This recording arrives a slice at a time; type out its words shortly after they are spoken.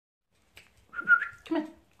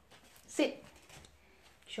sit.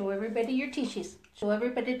 Show everybody your teeth. Show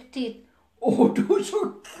everybody the teeth. Oh, those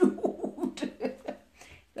are cute.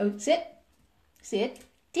 So sit. Sit.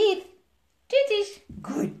 Teeth. Teeth.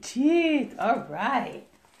 Good teeth. All right.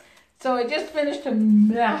 So I just finished a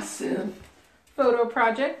massive photo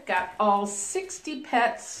project. Got all 60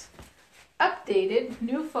 pets updated.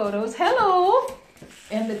 New photos. Hello.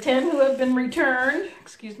 And the 10 who have been returned.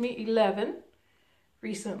 11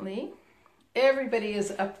 recently. Everybody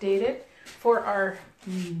is updated for our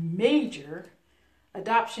major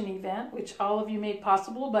adoption event, which all of you made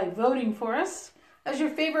possible by voting for us as your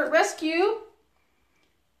favorite rescue.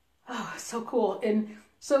 Oh, so cool. And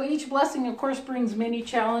so each blessing, of course, brings many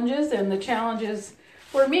challenges, and the challenges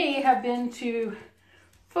for me have been to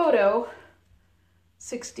photo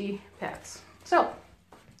 60 pets. So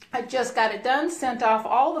I just got it done, sent off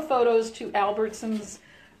all the photos to Albertson's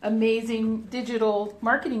amazing digital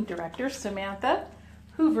marketing director, Samantha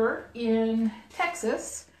Hoover in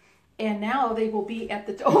Texas. And now they will be at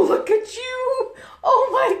the, oh, look at you. Oh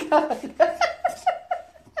my God.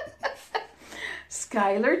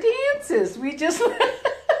 Skylar Dances. We just,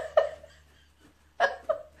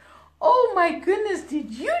 oh my goodness,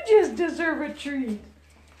 did you just deserve a treat?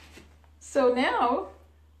 So now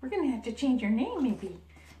we're going to have to change your name maybe.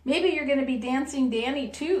 Maybe you're going to be Dancing Danny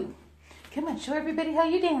too. Come on, show everybody how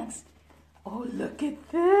you dance. Oh, look at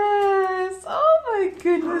this. Oh my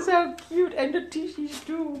goodness, how cute. And the tissues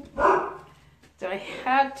too. So I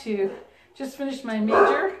had to just finish my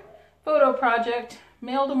major photo project,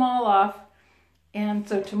 mailed them all off. And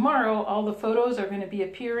so tomorrow, all the photos are going to be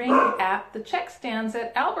appearing at the check stands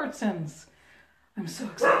at Albertsons. I'm so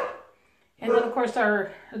excited. And then, of course,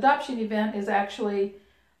 our adoption event is actually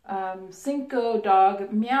Cinco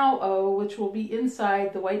Dog Meow-O, which will be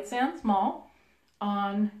inside the White Sands Mall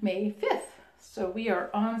on May 5th. So we are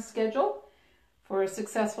on schedule for a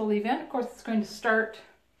successful event. Of course, it's going to start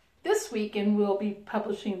this week, and we'll be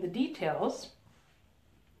publishing the details.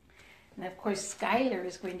 And of course, Skylar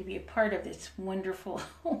is going to be a part of this wonderful,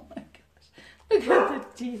 oh my gosh, look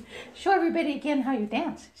at the teeth. Show everybody again how you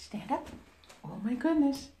dance. Stand up. Oh my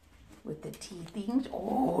goodness. With the teeth things.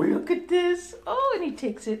 Oh, look at this. Oh, and he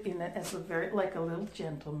takes it in as a very, like a little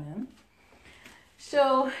gentleman.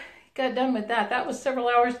 So, got done with that. That was several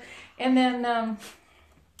hours. And then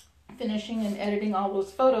finishing and editing all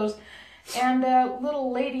those photos. And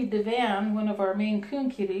little Lady Devan, one of our Maine Coon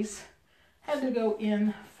kitties, had to go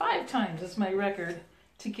in 5 times as my record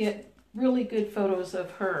to get really good photos of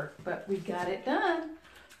her. But we got it done.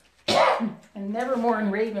 And Nevermore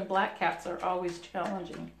and Raven black cats are always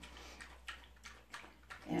challenging.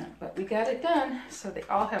 Yeah, but we got it done. So they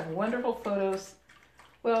all have wonderful photos.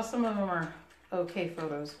 Well, some of them are okay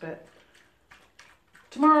photos, but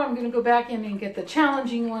tomorrow I'm going to go back in and get the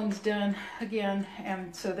challenging ones done again.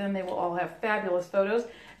 And so then they will all have fabulous photos.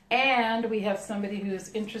 And we have somebody who's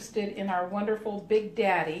interested in our wonderful Big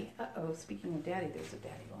Daddy. Uh-oh, speaking of Daddy, there's a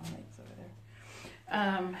Daddy long legs over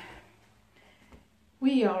there.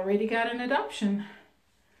 We already got an adoption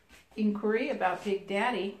inquiry about Big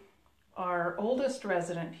Daddy, our oldest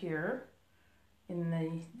resident here in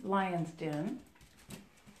the Lion's Den.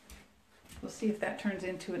 We'll see if that turns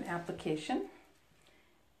into an application.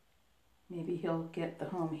 Maybe he'll get the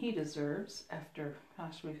home he deserves after,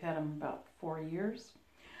 gosh, we've had him about 4 years.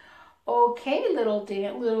 Okay, little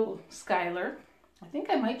Skylar. I think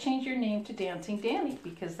I might change your name to Dancing Danny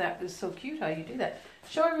because that is so cute how you do that.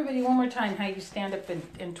 Show everybody one more time how you stand up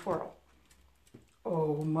and twirl.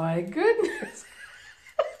 Oh my goodness.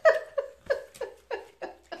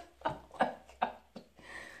 Oh my God.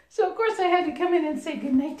 So of course I had to come in and say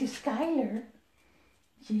goodnight to Skylar.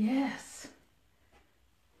 Yes.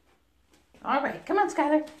 All right, come on,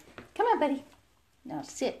 Skylar. Come on, buddy. Now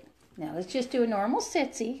sit. Now let's just do a normal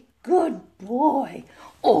sit-see. Good boy.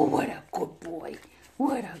 Oh, what a good boy.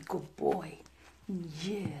 What a good boy.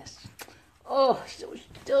 Yes. Oh, still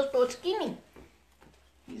so skinny.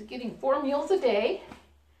 He's getting 4 meals a day.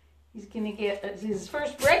 He's going to get his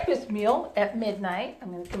first breakfast meal at midnight.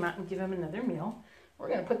 I'm going to come out and give him another meal. We're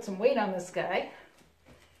going to put some weight on this guy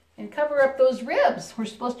and cover up those ribs. We're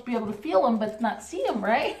supposed to be able to feel them but not see them,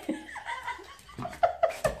 right?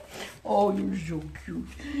 Oh, you're so cute.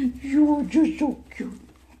 You're just so cute.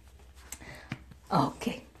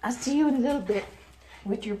 Okay, I'll see you in a little bit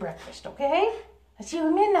with your breakfast, okay? I'll see you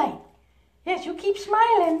at midnight. Yes, you keep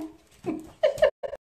smiling.